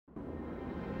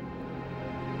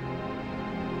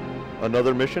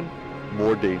Another mission,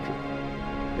 more danger.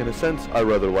 In a sense, I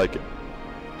rather like it.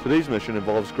 Today's mission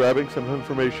involves grabbing some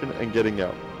information and getting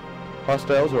out.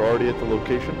 Hostiles are already at the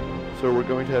location, so we're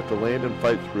going to have to land and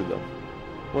fight through them.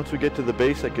 Once we get to the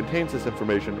base that contains this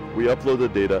information, we upload the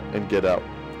data and get out.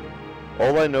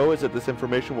 All I know is that this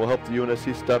information will help the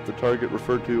UNSC stop the target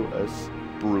referred to as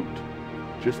Brute.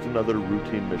 Just another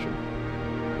routine mission.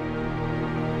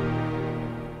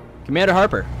 Commander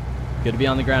Harper, good to be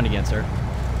on the ground again, sir.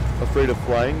 Afraid of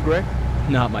flying, Gray?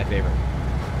 Not my favorite.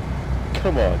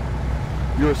 Come on.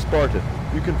 You're a Spartan.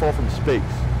 You can fall from space.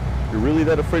 You're really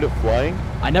that afraid of flying?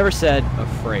 I never said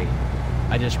afraid.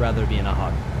 I'd just rather be in a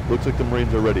hug. Looks like the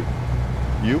Marines are ready.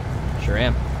 You? Sure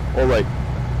am. Alright.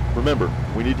 Remember,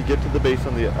 we need to get to the base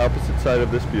on the opposite side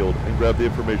of this field and grab the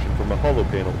information from a holo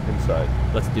panel inside.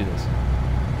 Let's do this.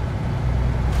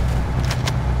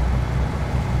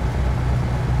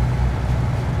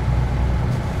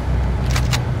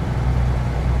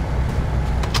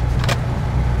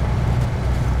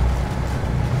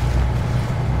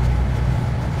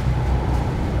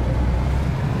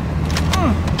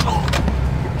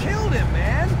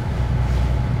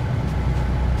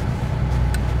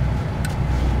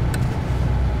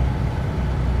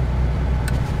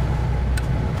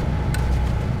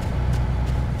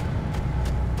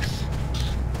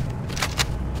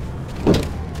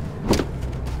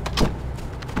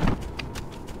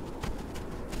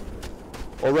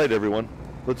 Alright everyone,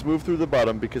 let's move through the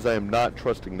bottom because I am not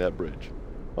trusting that bridge.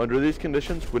 Under these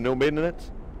conditions, with no maintenance,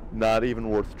 not even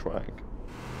worth trying.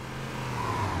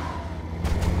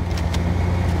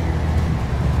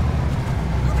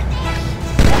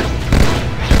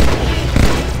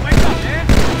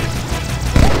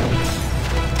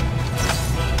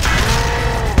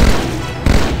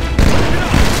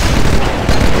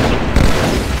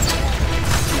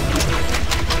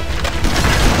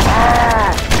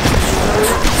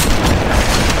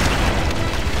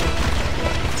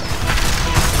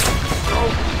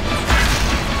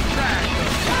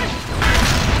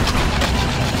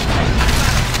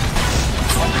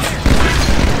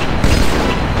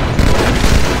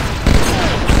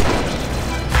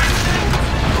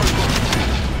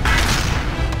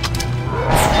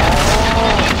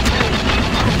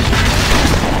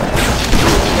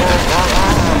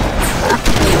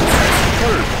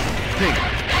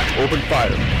 Open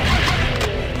fire.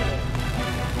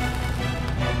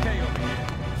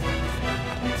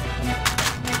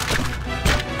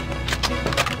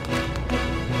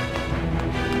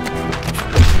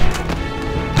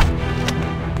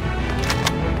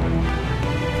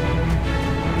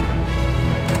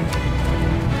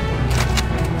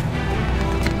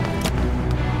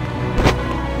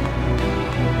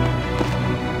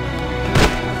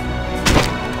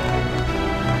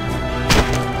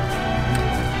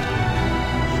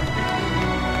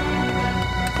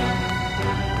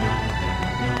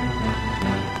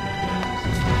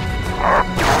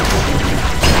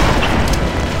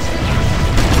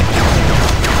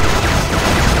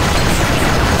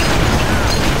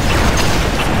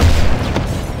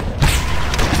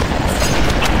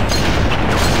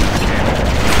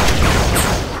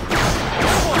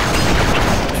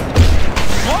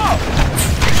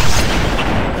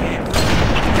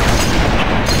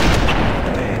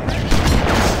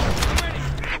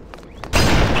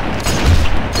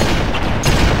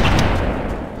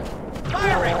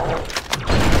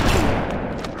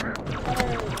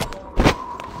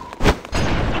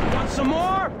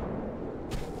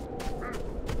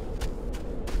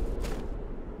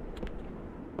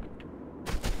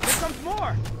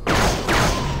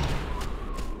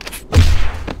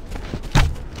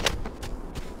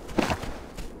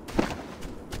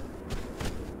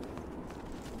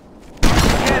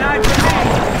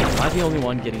 The only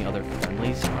one getting other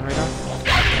friendlies on radar?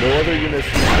 No other units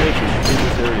in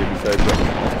this area besides us.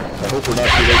 I hope we're not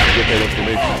too late to get that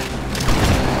information.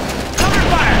 Cover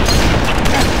fire!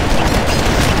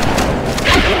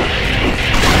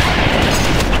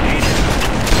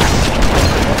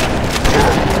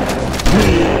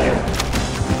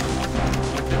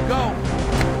 Go!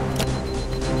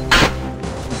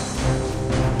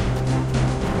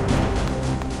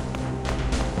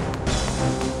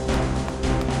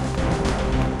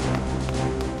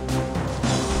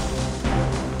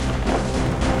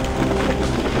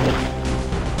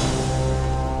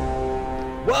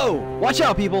 Whoa! Watch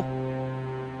out, people!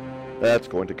 That's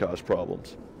going to cause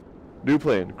problems. New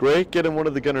plan. Gray, get in one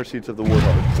of the gunner seats of the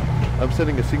Warthog. I'm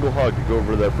sending a single hog to go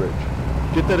over that bridge.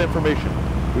 Get that information.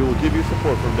 We will give you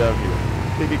support from down here.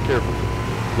 Take it carefully.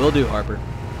 Will do, Harper.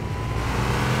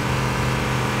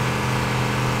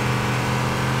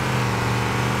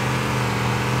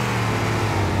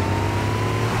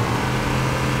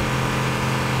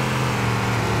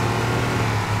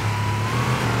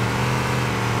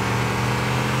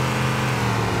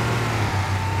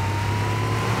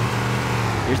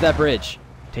 Here's that bridge.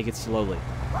 Take it slowly.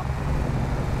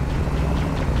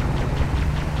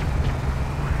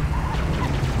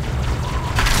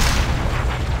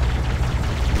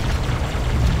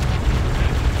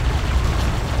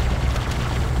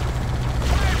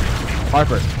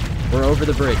 Harper, we're over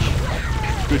the bridge.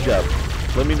 Good job.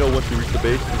 Let me know once you reach the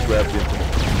base and grab the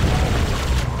information.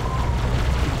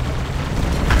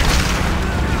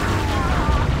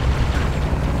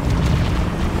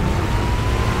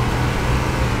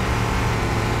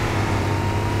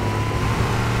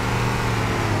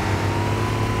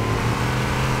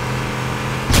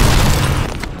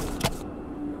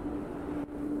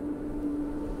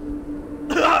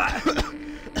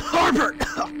 Harper!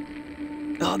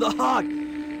 Oh, the hog!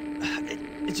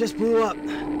 It just blew up.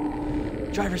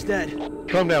 Driver's dead.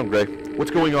 Calm down, Gray.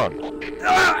 What's going on?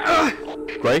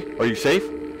 Gray, are you safe?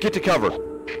 Get to cover.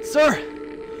 Sir!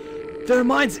 There are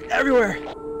mines everywhere!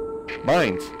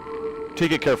 Mines.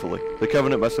 Take it carefully. The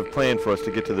Covenant must have planned for us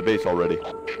to get to the base already.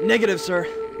 Negative, sir.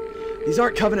 These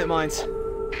aren't Covenant mines.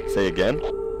 Say again?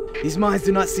 These mines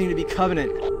do not seem to be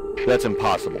Covenant. That's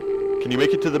impossible. Can you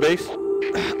make it to the base?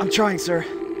 I'm trying, sir.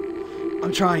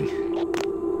 I'm trying.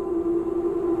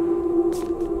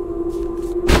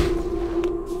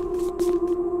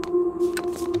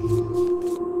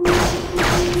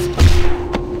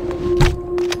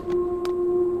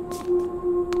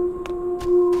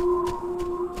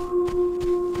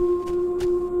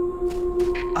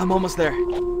 I'm almost there.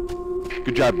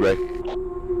 Good job, Gray.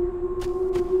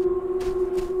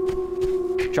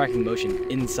 Tracking motion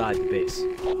inside the base.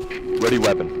 Ready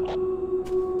weapon.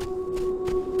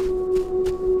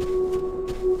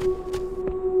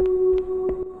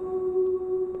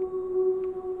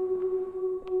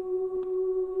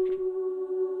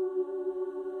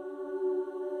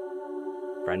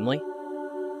 Friendly?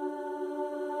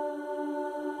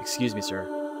 Excuse me, sir.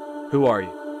 Who are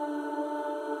you?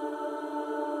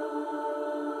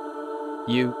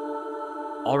 You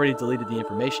already deleted the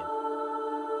information.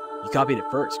 You copied it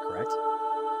first, correct?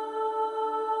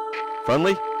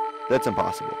 Friendly? That's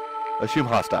impossible. Assume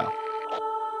hostile.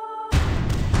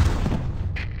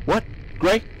 What?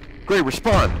 Gray? Gray,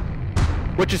 respond!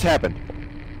 What just happened?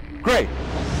 Gray!